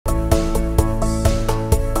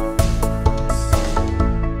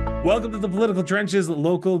Welcome to the Political Trenches,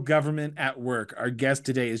 local government at work. Our guest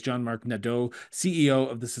today is Jean Marc Nadeau, CEO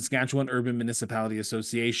of the Saskatchewan Urban Municipality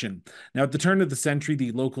Association. Now, at the turn of the century,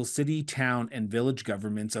 the local city, town, and village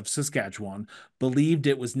governments of Saskatchewan believed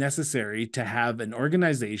it was necessary to have an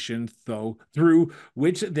organization, through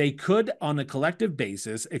which they could, on a collective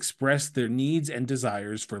basis, express their needs and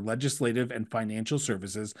desires for legislative and financial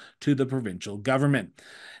services to the provincial government.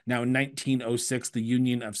 Now, in 1906, the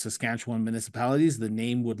Union of Saskatchewan Municipalities, the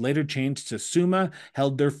name would later change to SUMA,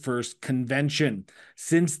 held their first convention.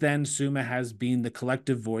 Since then, SUMA has been the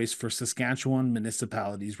collective voice for Saskatchewan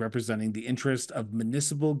municipalities, representing the interest of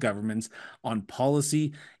municipal governments on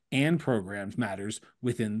policy and programs matters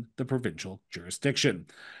within the provincial jurisdiction.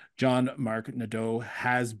 Jean Marc Nadeau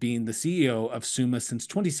has been the CEO of SUMA since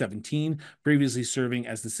 2017, previously serving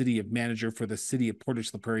as the city manager for the city of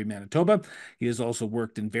Portage-la-Prairie, Manitoba. He has also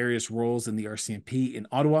worked in various roles in the RCMP in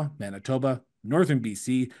Ottawa, Manitoba, Northern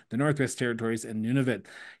BC, the Northwest Territories, and Nunavut.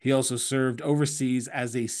 He also served overseas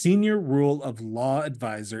as a senior rule of law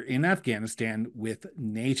advisor in Afghanistan with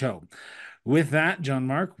NATO. With that, Jean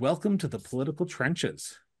Marc, welcome to the Political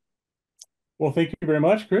Trenches. Well, thank you very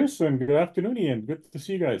much, Chris, and good afternoon, Ian. Good to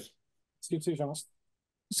see you guys. It's good to see you, Thomas.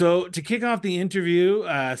 So, to kick off the interview,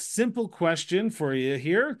 a simple question for you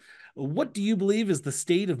here. What do you believe is the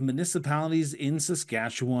state of municipalities in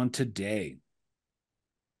Saskatchewan today?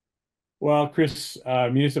 Well, Chris,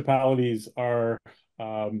 municipalities are,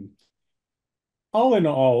 all in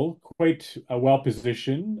all, quite well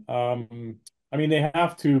positioned. I mean, they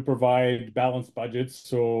have to provide balanced budgets.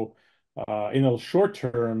 So, in the short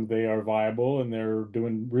term, they are viable and they're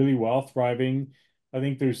doing really well, thriving. I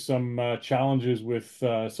think there's some challenges with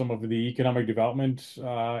some of the economic development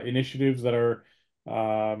initiatives that are,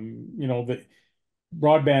 the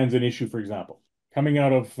broadband's an issue, for example. Coming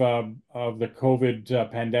out of the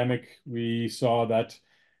COVID pandemic, we saw that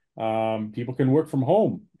people can work from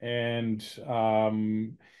home, and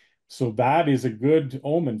so that is a good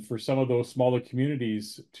omen for some of those smaller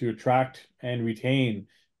communities to attract and retain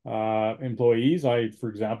employees. For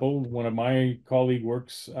example, one of my colleague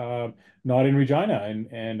works not in Regina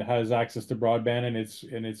and has access to broadband, and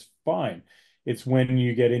it's fine. It's when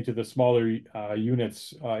you get into the smaller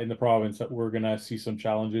units in the province that we're going to see some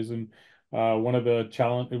challenges. And one of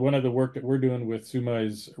the work that we're doing with SUMA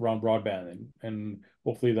is around broadband, and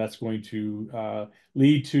hopefully that's going to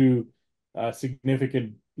lead to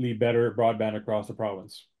significantly better broadband across the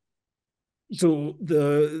province. So,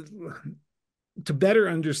 to better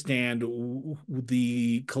understand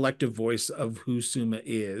the collective voice of who SUMA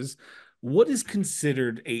is, what is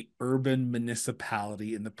considered a urban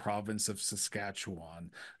municipality in the province of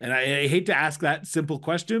Saskatchewan? And I hate to ask that simple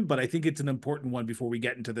question, but I think it's an important one before we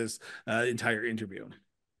get into this entire interview.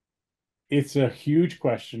 It's a huge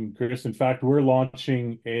question, Chris. In fact, we're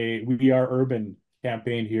launching a We Are Urban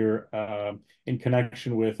campaign here in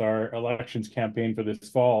connection with our elections campaign for this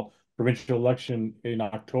fall, provincial election in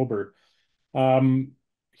October.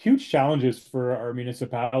 Huge challenges for our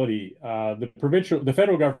municipality. The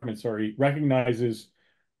federal government, sorry, recognizes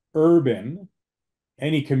urban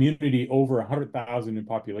any community over 100,000 in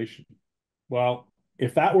population. Well,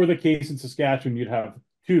 if that were the case in Saskatchewan, you'd have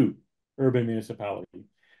two urban municipalities.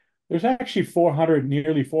 There's actually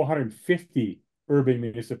nearly 450 urban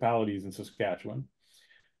municipalities in Saskatchewan.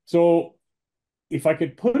 So if I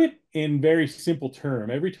could put it in very simple term,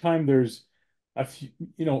 every time there's a few,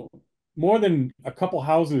 more than a couple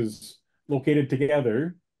houses located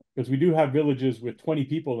together, because we do have villages with 20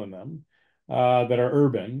 people in them that are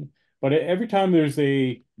urban. But every time there's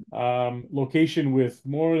a location with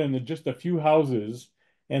more than just a few houses,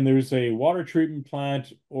 and there's a water treatment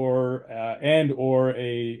plant or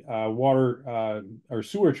a water or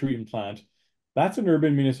sewer treatment plant, that's an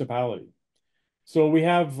urban municipality. So we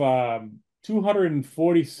have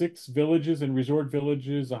 246 villages and resort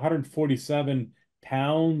villages, 147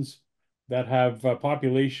 towns that have a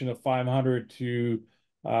population of 500 to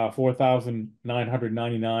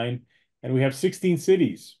 4,999. And we have 16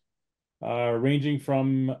 cities, ranging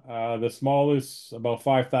from the smallest, about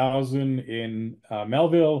 5,000 in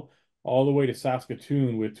Melville, all the way to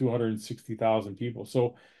Saskatoon with 260,000 people.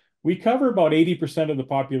 So we cover about 80% of the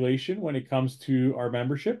population when it comes to our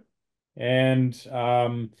membership. And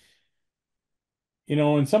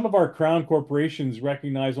and some of our crown corporations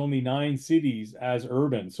recognize only 9 cities as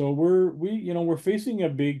urban. So we're facing a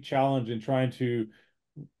big challenge in trying to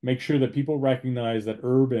make sure that people recognize that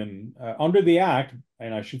urban under the act,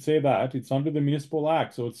 and I should say that it's under the Municipal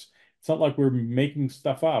Act. So it's not like we're making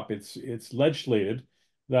stuff up. It's legislated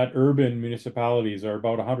that urban municipalities are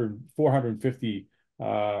about 450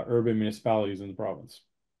 urban municipalities in the province.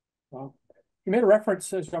 Well, you made a reference,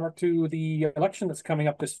 Jean Marc, to the election that's coming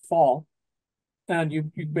up this fall, and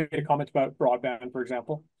you made a comment about broadband, for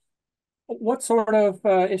example. What sort of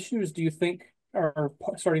issues do you think are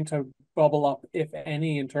starting to bubble up, if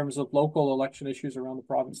any, in terms of local election issues around the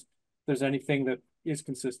province? If there's anything that is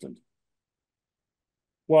consistent.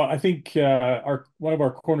 Well, I think our one of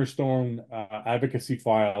our cornerstone advocacy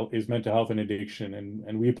file is mental health and addiction,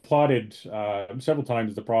 and we applauded several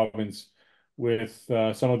times the province with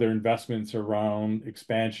some of their investments around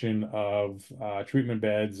expansion of treatment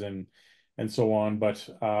beds and so on. But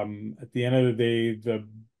at the end of the day, the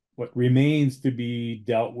what remains to be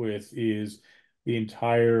dealt with is the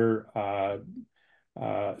entire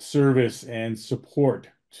service and support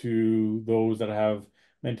to those that have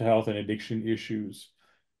mental health and addiction issues.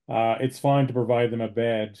 It's fine to provide them a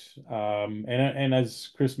bed. And as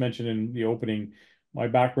Chris mentioned in the opening, my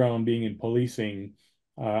background being in policing,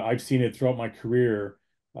 I've seen it throughout my career.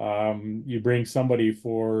 You bring somebody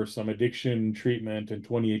for some addiction treatment, and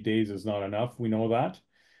 28 days is not enough. We know that.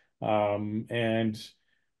 And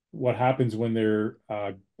what happens when they're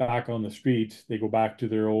back on the street, they go back to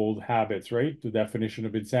their old habits, right? The definition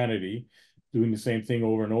of insanity, doing the same thing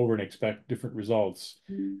over and over and expect different results.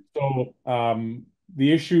 So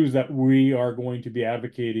the issues that we are going to be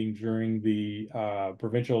advocating during the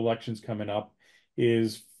provincial elections coming up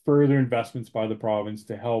is further investments by the province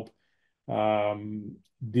to help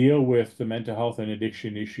deal with the mental health and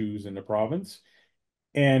addiction issues in the province.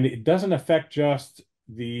 And it doesn't affect just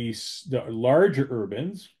the larger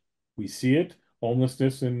urbans. We see it,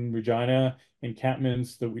 homelessness in Regina,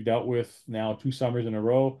 encampments that we dealt with now 2 summers in a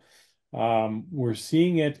row. We're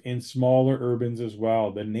seeing it in smaller urbans as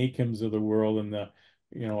well, the NACMs of the world, and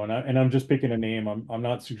I'm just picking a name. I'm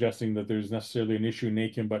not suggesting that there's necessarily an issue in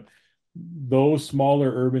NACM, but those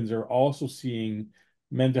smaller urbans are also seeing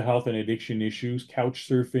mental health and addiction issues, couch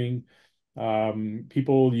surfing,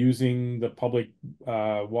 people using the public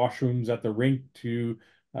washrooms at the rink to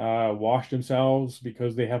wash themselves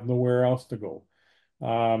because they have nowhere else to go.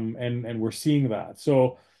 And we're seeing that.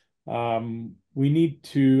 So we need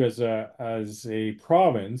to, as a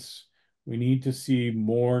province, we need to see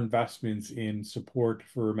more investments in support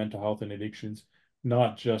for mental health and addictions,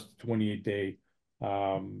 not just 28-day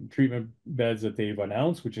treatment beds that they've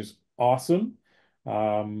announced, which is awesome.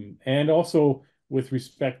 And also with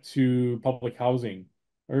respect to public housing,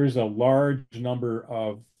 there's a large number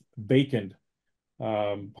of vacant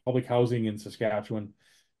public housing in Saskatchewan,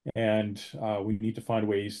 and we need to find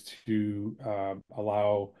ways to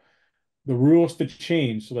allow the rules to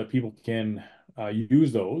change so that people can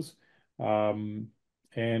use those. And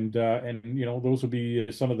those would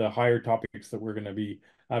be some of the higher topics that we're going to be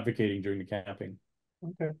advocating during the campaign.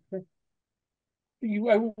 Okay. We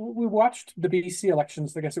watched the BC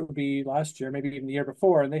elections. I guess it would be last year, maybe even the year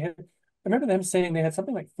before, and I remember them saying they had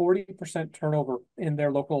something like 40% turnover in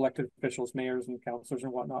their local elected officials, mayors and councillors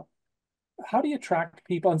and whatnot. How do you attract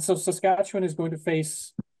people? And so Saskatchewan is going to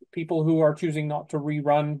face people who are choosing not to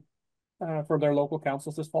rerun for their local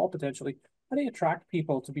councils this fall, potentially. How do you attract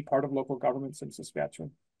people to be part of local governments in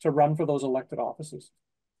Saskatchewan, to run for those elected offices?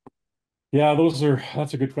 Yeah,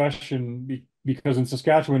 that's a good question because in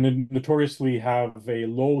Saskatchewan, we notoriously have a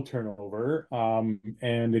low turnover.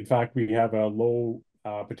 And in fact, we have a low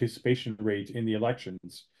participation rate in the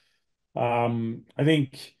elections. I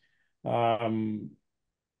think, you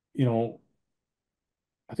know,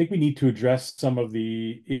 I think we need to address some of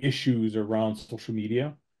the issues around social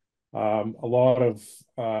media. I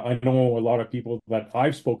know a lot of people that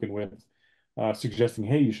I've spoken with suggesting,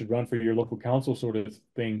 hey, you should run for your local council sort of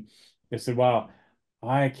thing. They said, wow,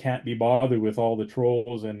 I can't be bothered with all the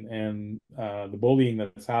trolls and the bullying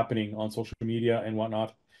that's happening on social media and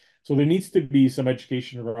whatnot. So there needs to be some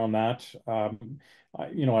education around that. I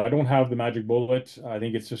don't have the magic bullet. I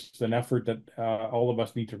think it's just an effort that all of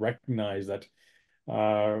us need to recognize that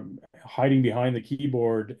uh, hiding behind the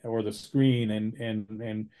keyboard or the screen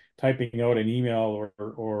and typing out an email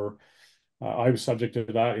or I was subject to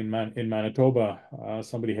that in Manitoba.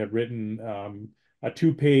 Somebody had written a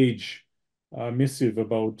 2-page missive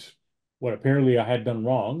about what apparently I had done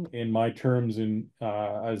wrong in my terms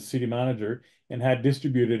as city manager and had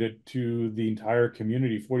distributed it to the entire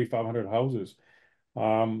community, 4,500 houses.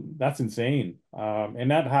 That's insane.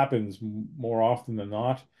 And that happens more often than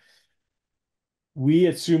not. We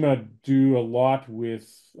at SUMA do a lot with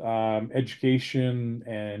education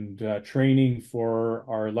and training for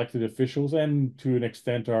our elected officials and to an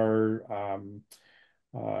extent our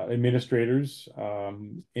administrators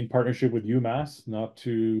in partnership with UMass, not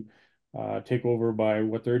to take over by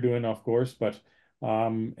what they're doing, of course, but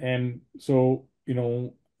and so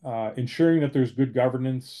ensuring that there's good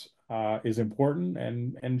governance is important,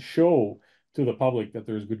 and show to the public that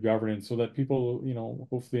there's good governance, so that people,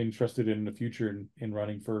 hopefully interested in the future in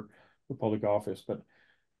running for public office. But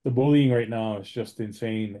the bullying right now is just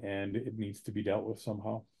insane, and it needs to be dealt with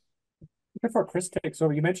somehow. Before Chris takes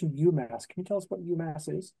over, you mentioned UMass. Can you tell us what UMass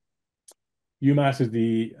is? UMass is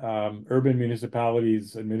the Urban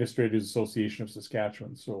Municipalities Administrators Association of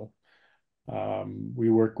Saskatchewan. So we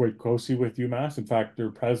work quite closely with UMass. In fact, their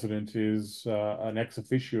president is an ex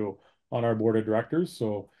officio on our board of directors.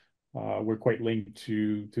 So we're quite linked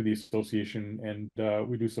to the association, and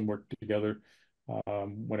we do some work together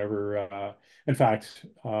whenever. In fact,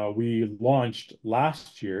 we launched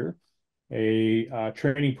last year a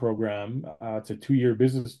training program. It's a 2-year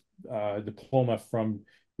business diploma from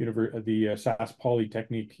the SAS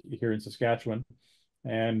Polytechnique here in Saskatchewan.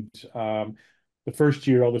 And the first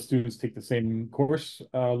year, all the students take the same course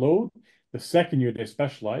load. The second year, they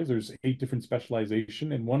specialize. There's 8 different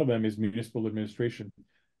specialization, and one of them is municipal administration.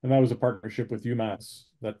 And that was a partnership with UMass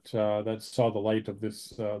that saw the light of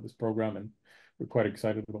this program, and we're quite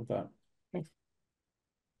excited about that.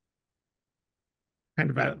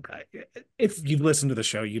 Kind of if you've listened to the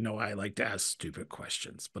show, I like to ask stupid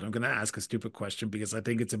questions, but I'm going to ask a stupid question because I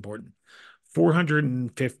think it's important.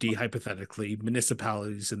 450, hypothetically,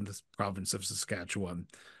 municipalities in the province of Saskatchewan.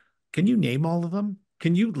 Can you name all of them?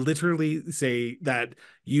 Can you literally say that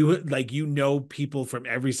people from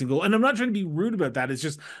every single, and I'm not trying to be rude about that. It's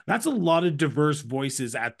just, that's a lot of diverse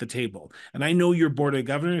voices at the table. And I know your board of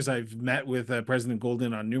governors. I've met with President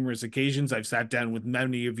Golden on numerous occasions. I've sat down with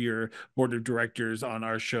many of your board of directors on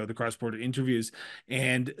our show, the Cross Border Interviews.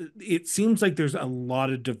 And it seems like there's a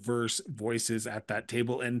lot of diverse voices at that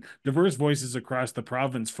table, and diverse voices across the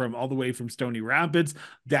province, from all the way from Stony Rapids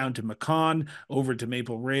down to Macon, over to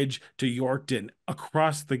Maple Ridge to Yorkton,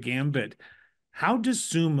 across the gambit. How does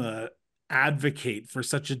SUMA advocate for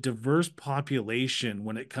such a diverse population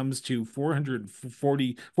when it comes to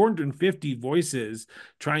 450 voices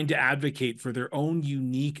trying to advocate for their own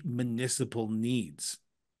unique municipal needs?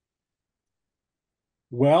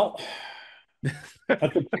 Well,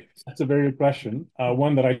 that's a very good question.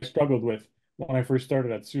 One that I struggled with when I first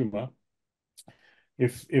started at SUMA.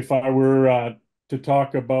 If I were to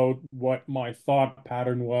talk about what my thought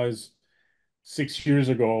pattern was 6 years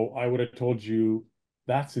ago, I would have told you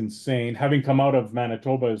that's insane. Having come out of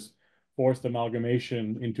Manitoba's forced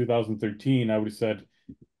amalgamation in 2013, I would have said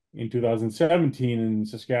in 2017 in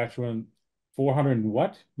Saskatchewan, 400 and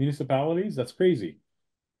what municipalities? That's crazy.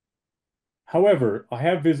 However, I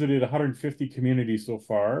have visited 150 communities so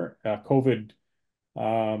far. COVID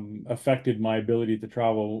affected my ability to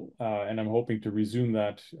travel, and I'm hoping to resume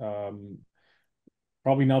that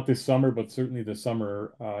probably not this summer, but certainly the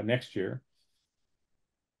summer next year.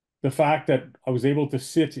 The fact that I was able to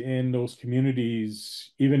sit in those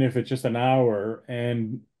communities, even if it's just an hour,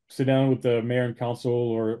 and sit down with the mayor and council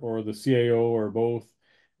or the CAO or both,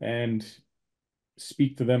 and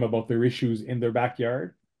speak to them about their issues in their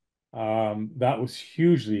backyard, that was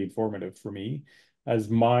hugely informative for me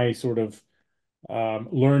as my sort of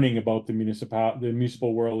learning about the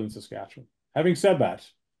municipal world in Saskatchewan. Having said that,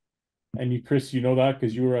 and you, Chris, you know that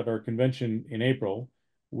because you were at our convention in April,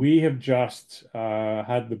 we have just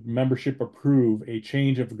had the membership approve a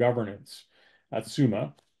change of governance at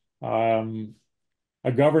SUMA,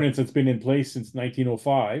 a governance that's been in place since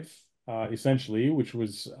 1905, essentially, which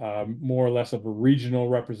was more or less of a regional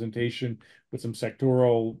representation with some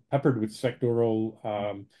peppered with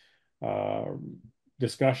sectoral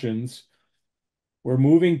discussions. We're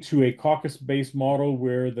moving to a caucus-based model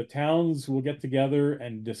where the towns will get together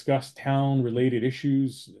and discuss town-related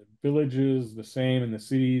issues, villages the same, and the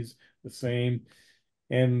cities the same.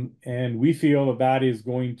 And we feel that is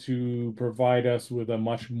going to provide us with a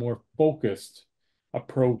much more focused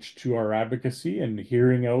approach to our advocacy and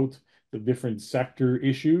hearing out the different sector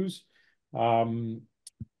issues. And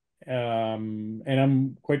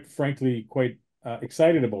I'm quite frankly quite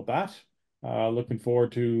excited about that. Looking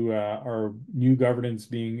forward to our new governance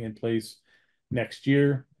being in place next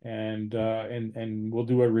year, and we'll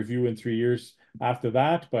do a review in 3 years after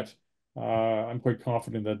that. But I'm quite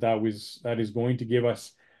confident that is going to give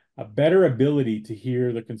us a better ability to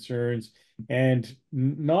hear the concerns and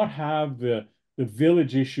not have the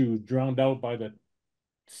village issue drowned out by the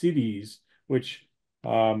cities, which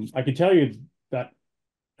I can tell you that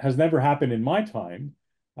has never happened in my time.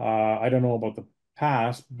 I don't know about the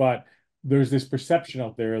past, but there's this perception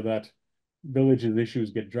out there that villages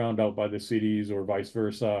issues get drowned out by the cities or vice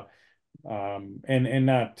versa. And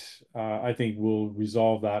that I think will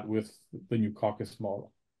resolve that with the new caucus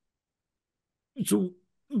model. So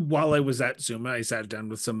while I was at SUMA, I sat down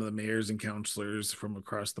with some of the mayors and councillors from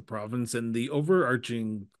across the province, and the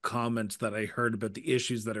overarching comments that I heard about the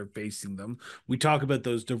issues that are facing them. We talk about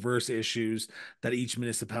those diverse issues that each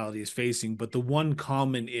municipality is facing, but the one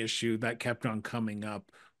common issue that kept on coming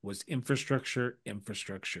up was infrastructure,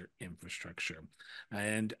 infrastructure, infrastructure.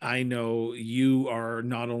 And I know you are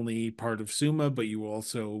not only part of SUMA, but you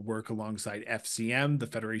also work alongside FCM, the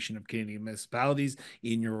Federation of Canadian Municipalities,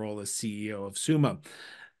 in your role as CEO of SUMA.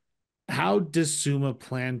 How does SUMA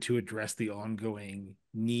plan to address the ongoing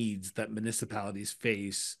needs that municipalities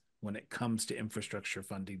face when it comes to infrastructure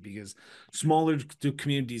funding? Because smaller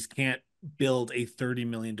communities can't build a $30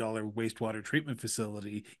 million wastewater treatment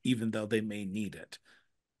facility, even though they may need it.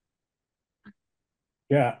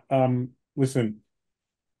 Yeah. Listen,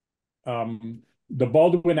 the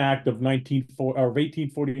Baldwin Act of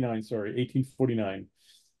 1849, sorry, 1849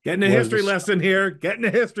 Getting a was history the, lesson here. Getting a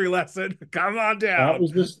history lesson. Come on that down.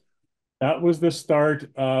 was this that was the start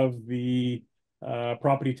of the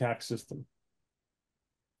property tax system.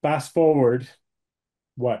 Fast forward,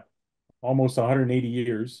 what, almost 180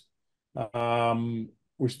 years, we're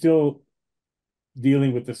still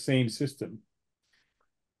dealing with the same system.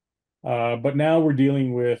 But now we're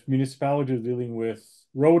dealing with municipalities dealing with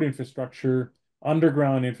road infrastructure,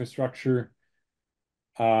 underground infrastructure,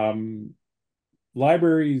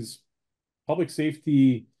 libraries, public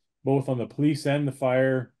safety, both on the police and the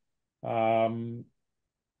fire. And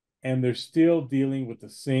they're still dealing with the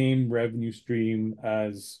same revenue stream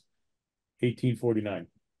as 1849.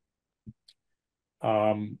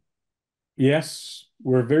 Yes,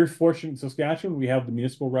 we're very fortunate in Saskatchewan. We have the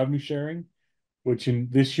municipal revenue sharing, which in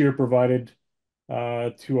this year provided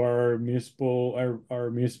to our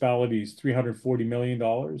municipalities $340 million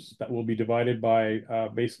that will be divided by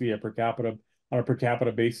basically on a per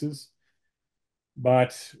capita basis.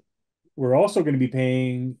 But we're also going to be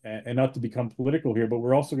paying, and not to become political here, but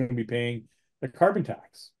we're also going to be paying the carbon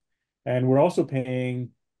tax, and we're also paying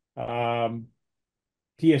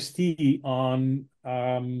PST on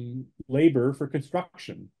labor for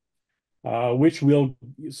construction. Which will,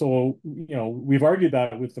 so, we've argued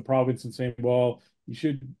that with the province and saying, well, you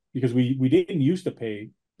should, because we didn't used to pay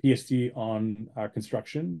PST on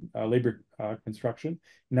labor construction.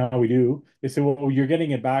 Now we do. They say, well, you're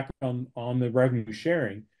getting it back on the revenue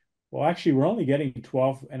sharing. Well, actually, we're only getting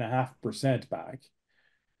 12.5% back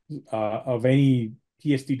of any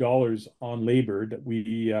PST dollars on labor that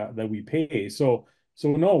we pay. So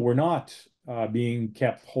no, we're not being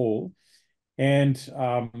kept whole. And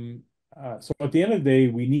so at the end of the day,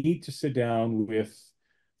 we need to sit down with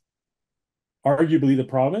arguably the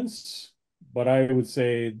province, but I would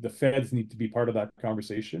say the feds need to be part of that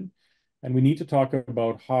conversation. And we need to talk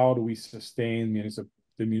about how do we sustain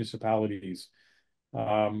the municipalities.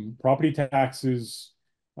 Property taxes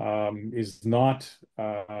is not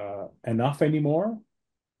enough anymore.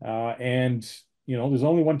 And, there's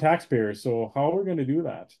only one taxpayer. So how are we going to do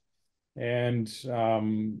that? And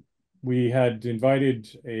we had invited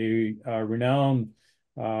a renowned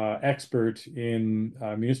expert in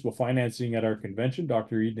municipal financing at our convention,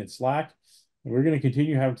 Dr. Eden Slack. And we're going to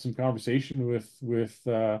continue having some conversation with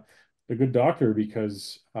the good doctor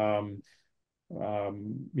because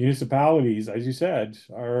municipalities, as you said,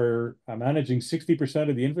 are managing 60%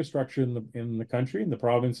 of the infrastructure in the country, in the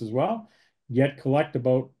province as well, yet collect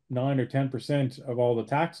about 9 or 10% of all the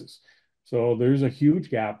taxes. So there's a huge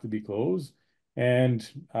gap to be closed, and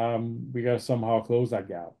we got to somehow close that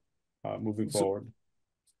gap moving forward.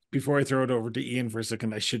 Before I throw it over to Ian for a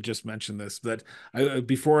second, I should just mention this, that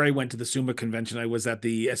before I went to the SUMA convention, I was at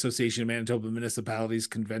the Association of Manitoba Municipalities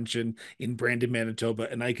convention in Brandon,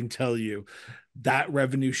 Manitoba, and I can tell you that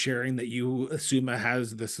revenue sharing that SUMA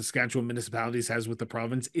has, the Saskatchewan municipalities has with the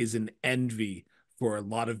province, is an envy for a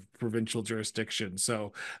lot of provincial jurisdictions.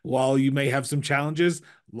 So while you may have some challenges,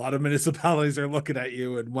 a lot of municipalities are looking at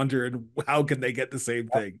you and wondering how can they get the same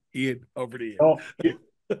thing. Ian, over to you. Oh,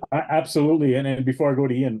 absolutely. And before I go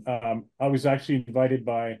to Ian, I was actually invited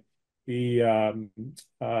by the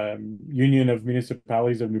Union of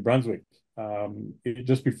Municipalities of New Brunswick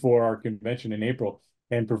just before our convention in April,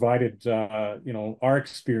 and provided our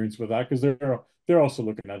experience with that, because they're also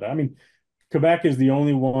looking at that. I mean, Quebec is the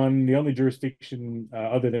only jurisdiction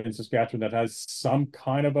other than Saskatchewan that has some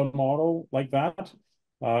kind of a model like that.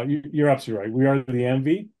 You're absolutely right. We are the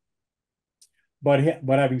envy. But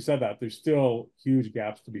having said that, there's still huge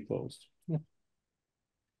gaps to be closed. Yeah.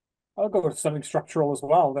 I'll go with something structural as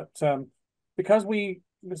well. That because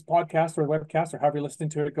this podcast or webcast or however you're listening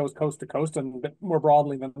to it goes coast to coast and a bit more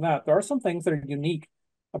broadly than that, there are some things that are unique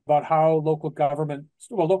about how local government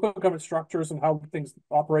structures and how things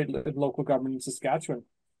operate in local government in Saskatchewan.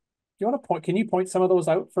 you want to point, can you point some of those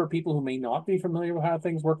out for people who may not be familiar with how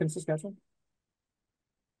things work in Saskatchewan?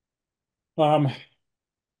 Well,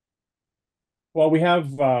 we have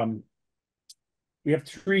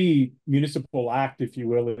three municipal act, if you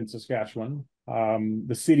will, in Saskatchewan.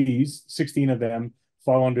 The cities, 16 of them,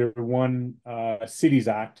 fall under one Cities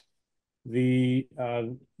Act. The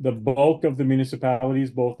bulk of the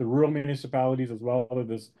municipalities, both the rural municipalities as well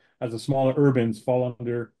as the smaller urbans, fall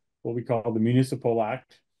under what we call the Municipal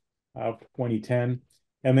Act of 2010.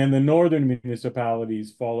 And then the northern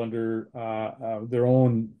municipalities fall under their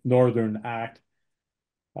own Northern Act.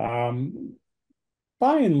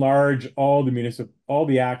 By and large, all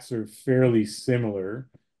the acts are fairly similar.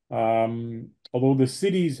 Although the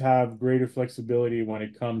cities have greater flexibility when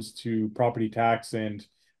it comes to property tax and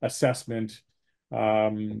assessment.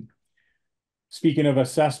 Speaking of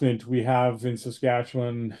assessment, we have in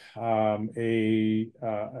Saskatchewan a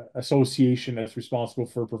association that's responsible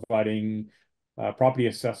for providing property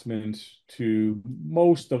assessment to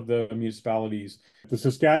most of the municipalities. The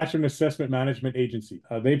Saskatchewan Assessment Management Agency,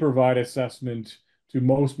 they provide assessment to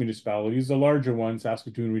most municipalities. The larger ones,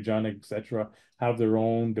 Saskatoon, Regina, etc., have their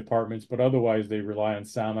own departments, but otherwise they rely on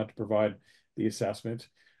SUMA to provide the assessment.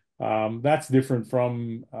 That's different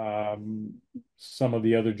from some of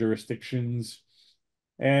the other jurisdictions.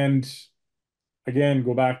 And again,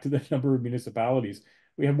 go back to the number of municipalities.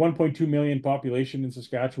 We have 1.2 million population in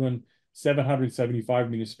Saskatchewan, 775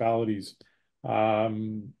 municipalities.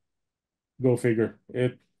 Go figure.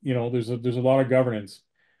 There's a lot of governance.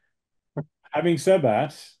 Having said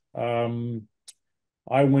that,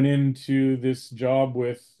 I went into this job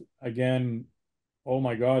with, again, oh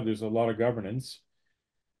my God, there's a lot of governance.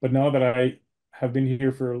 But now that I have been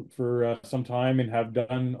here for some time and have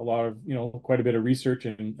done a lot of, quite a bit of research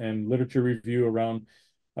and literature review around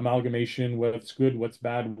amalgamation, what's good, what's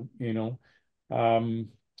bad, bigger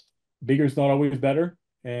is not always better.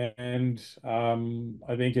 And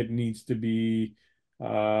I think it needs to be,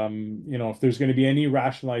 if there's going to be any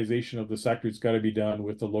rationalization of the sector, it's got to be done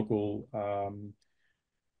with the local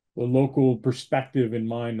perspective in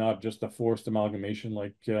mind, not just a forced amalgamation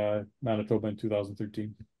like Manitoba in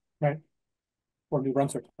 2013. Right. Or New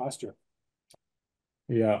Brunswick last year.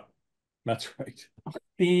 Yeah, that's right.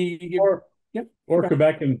 Yep. Or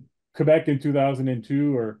Quebec in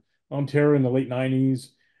 2002, or Ontario in the late 90s.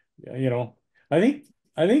 I think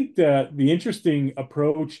the interesting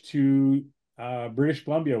approach to British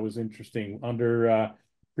Columbia was interesting under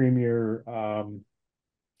Premier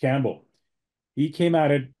Campbell. He came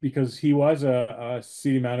at it because he was a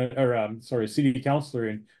city councillor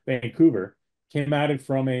in Vancouver. Came at it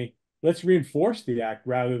from let's reinforce the act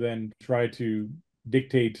rather than try to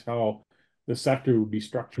dictate how the sector would be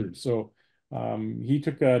structured. So he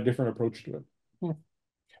took a different approach to it.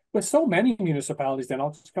 With so many municipalities, then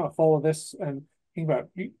I'll just kind of follow this and think about.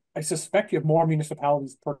 I suspect you have more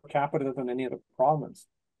municipalities per capita than any other province.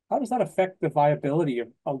 How does that affect the viability of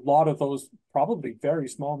a lot of those probably very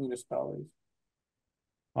small municipalities?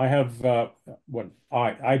 I have what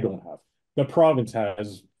I don't have. The province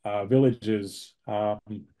has villages that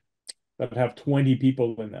have 20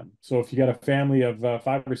 people in them. So if you got a family of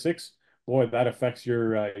 5 or 6, boy, that affects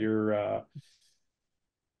your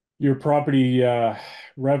property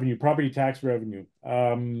revenue, property tax revenue.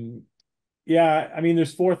 Yeah, I mean,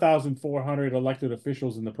 there's 4,400 elected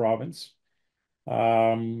officials in the province.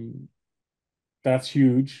 That's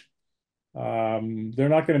huge. They're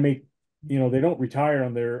not going to make, they don't retire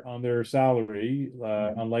on their salary,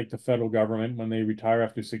 unlike the federal government when they retire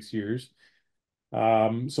after 6 years.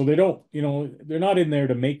 So they don't, they're not in there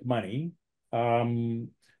to make money. They're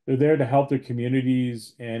there to help their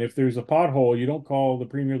communities. And if there's a pothole, you don't call the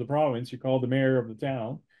premier of the province, you call the mayor of the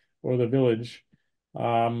town or the village.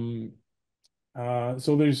 So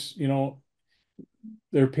there's,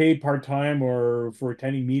 they're paid part-time or for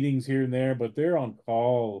attending meetings here and there, but they're on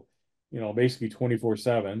call, basically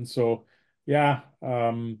 24/7. So yeah,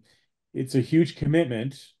 it's a huge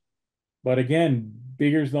commitment. But again,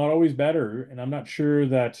 bigger is not always better. And I'm not sure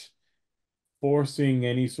that forcing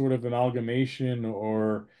any sort of amalgamation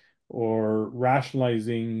or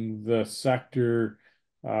rationalizing the sector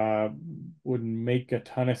would make a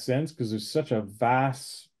ton of sense because there's such a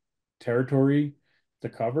vast territory to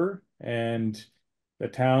cover, and the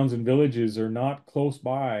towns and villages are not close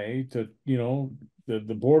by to,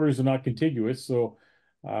 the borders are not contiguous. So,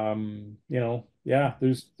 yeah,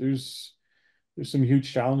 there's some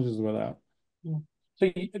huge challenges with that. So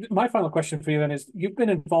my final question for you then is, you've been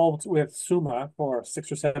involved with SUMA for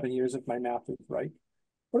 6 or 7 years, if my math is right.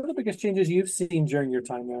 What are the biggest changes you've seen during your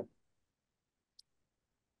time there?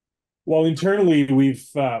 Well, internally,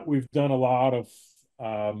 we've done a lot of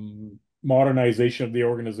modernization of the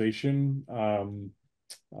organization.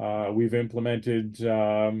 We've implemented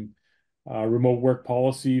remote work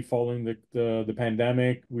policy following the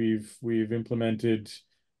pandemic. We've implemented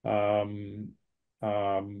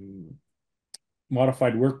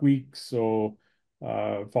modified work weeks, so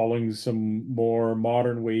following some more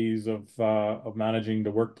modern ways of managing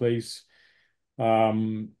the workplace.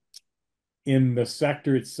 In the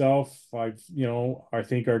sector itself, I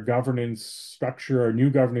think our governance structure, our new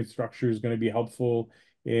governance structure, is going to be helpful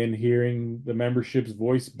in hearing the membership's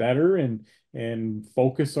voice better and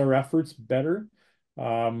focus our efforts better.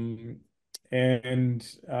 I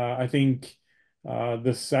think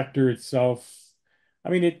the sector itself, I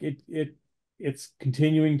mean, it's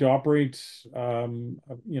continuing to operate,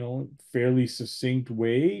 fairly succinct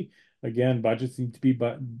way. Again, budgets need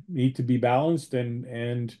to be balanced,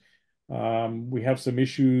 and we have some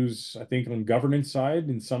issues, I think, on governance side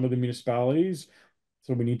in some of the municipalities.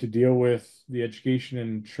 So we need to deal with the education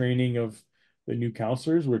and training of the new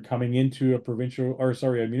councillors. We're coming into a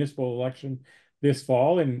municipal election this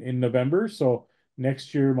fall in November. So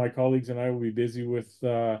next year, my colleagues and I will be busy with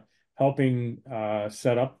helping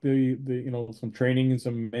set up some training and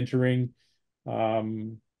some mentoring.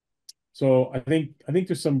 So I think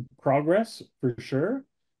there's some progress for sure.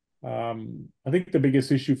 I think the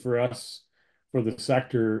biggest issue for us, for the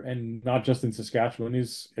sector, and not just in Saskatchewan,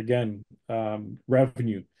 is again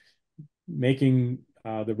revenue, making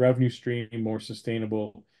the revenue stream more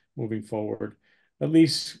sustainable moving forward.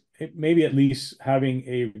 Maybe at least having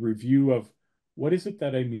a review of what is it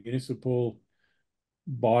that a municipal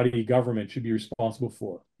body government should be responsible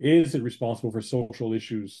for. Is it responsible for social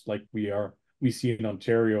issues like we see in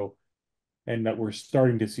Ontario, and that we're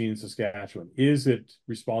starting to see in Saskatchewan? Is it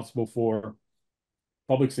responsible for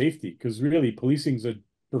public safety? Because really, policing is a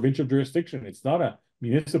provincial jurisdiction. It's not a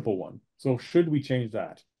municipal one. So should we change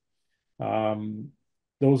that?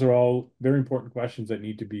 Those are all very important questions that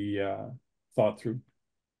need to be thought through.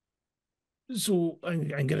 So I'm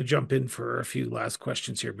going to jump in for a few last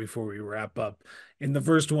questions here before we wrap up. And the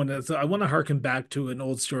first one is, I want to harken back to an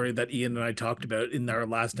old story that Ian and I talked about in our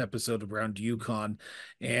last episode around Yukon.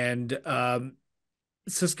 And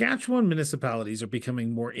Saskatchewan municipalities are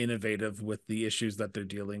becoming more innovative with the issues that they're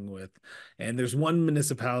dealing with. And there's one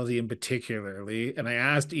municipality in particularly, and I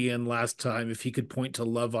asked Ian last time if he could point to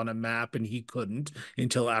Love on a map, and he couldn't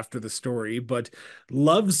until after the story. But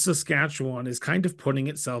Love Saskatchewan is kind of putting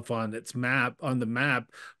itself on the map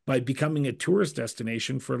by becoming a tourist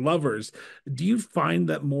destination for lovers. Do you find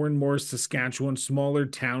that more and more Saskatchewan, smaller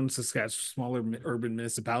towns, smaller urban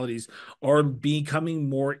municipalities are becoming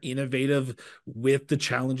more innovative with the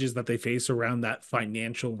challenges that they face around that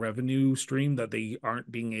financial revenue stream that they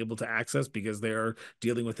aren't being able to access because they're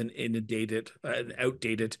dealing with an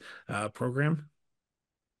outdated program?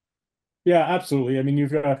 Yeah, absolutely. I mean,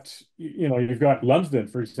 you've got Lumsden,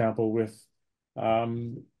 for example, with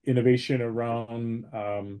innovation around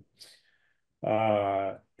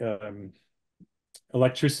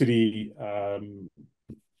electricity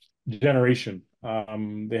generation.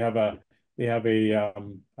 They have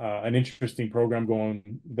an interesting program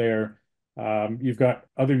going there. You've got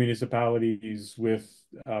other municipalities with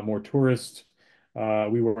more tourists.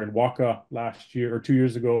 We were in Waka last year or 2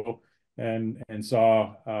 years ago, and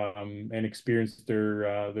saw and experienced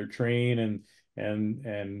their train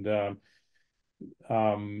and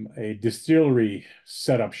a distillery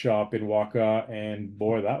setup shop in Waka, and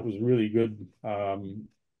boy, that was really good.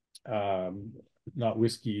 Not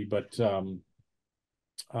whiskey, but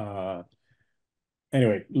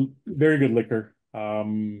anyway, very good liquor.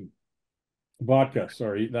 Vodka,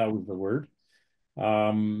 sorry, that was the word.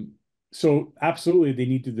 So absolutely, they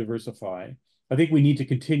need to diversify. I think we need to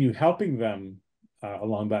continue helping them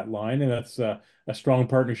along that line, and that's a strong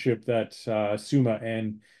partnership that SUMA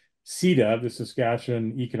and CEDA, the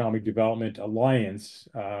Saskatchewan Economic Development Alliance,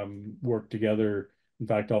 work together. In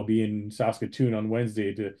fact, I'll be in Saskatoon on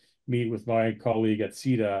Wednesday to meet with my colleague at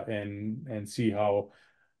CEDA and see how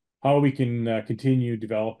we can continue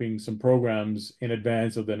developing some programs in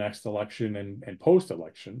advance of the next election and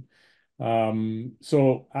post-election.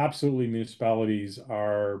 So absolutely, municipalities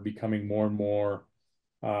are becoming more and more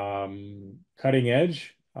cutting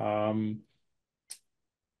edge.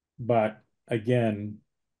 But again,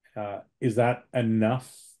 is that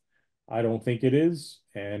enough? I don't think it is.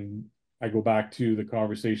 And I go back to the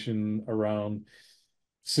conversation around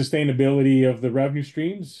sustainability of the revenue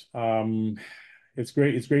streams. It's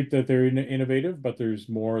great that they're innovative, but there's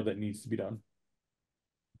more that needs to be done.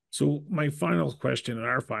 So my final question, and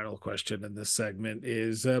our final question in this segment,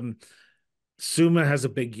 is SUMA has a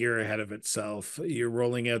big year ahead of itself. You're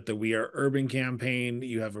rolling out the We Are Urban campaign.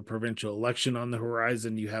 You have a provincial election on the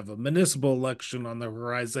horizon. You have a municipal election on the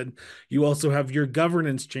horizon. You also have your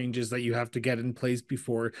governance changes that you have to get in place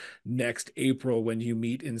before next April when you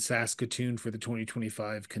meet in Saskatoon for the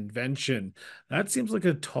 2025 convention. That seems like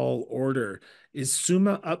a tall order. Is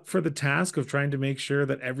SUMA up for the task of trying to make sure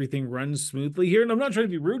that everything runs smoothly here? And I'm not trying to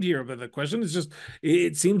be rude here, but the question is just,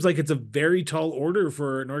 it seems like it's a very tall order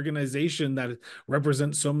for an organization that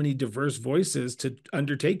represents so many diverse voices to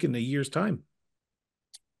undertake in a year's time.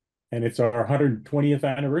 And it's our 120th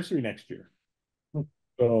anniversary next year.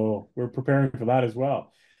 So we're preparing for that as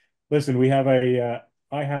well. Listen,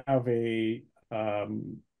 I have a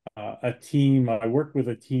team. I work with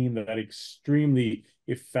a team that extremely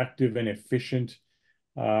effective and efficient.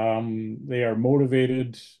 They are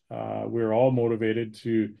motivated. We're all motivated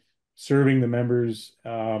to serving the members.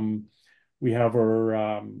 We have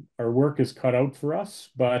our work is cut out for us,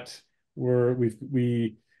 but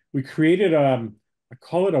we created I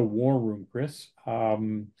call it a war room, Chris.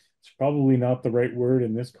 It's probably not the right word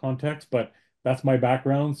in this context, but that's my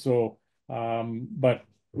background. So, but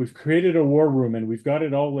we've created a war room and we've got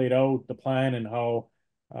it all laid out, the plan and how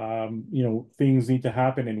things need to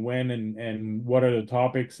happen and when and what are the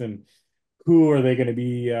topics and who are they going to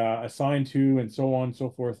be assigned to and so on and so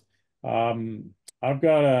forth. I've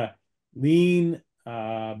got a lean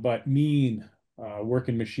but mean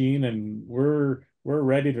working machine, and we're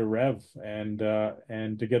ready to rev and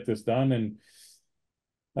to get this done.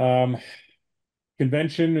 And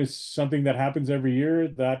convention is something that happens every year.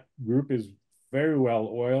 That group is very well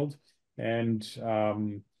oiled, and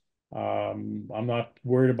I'm not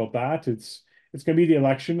worried about that. It's going to be the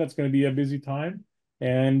election. That's going to be a busy time,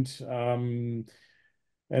 and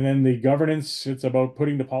then the governance, it's about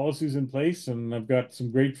putting the policies in place, and I've got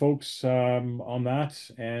some great folks on that.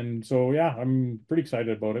 And so, yeah, I'm pretty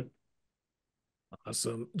excited about it.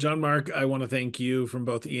 Awesome. Jean Marc, I want to thank you from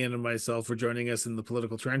both Ian and myself for joining us in the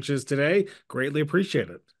political trenches today. Greatly appreciate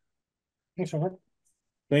it. Thanks, Jean Marc.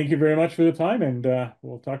 Thank you very much for the time, and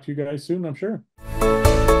we'll talk to you guys soon, I'm sure.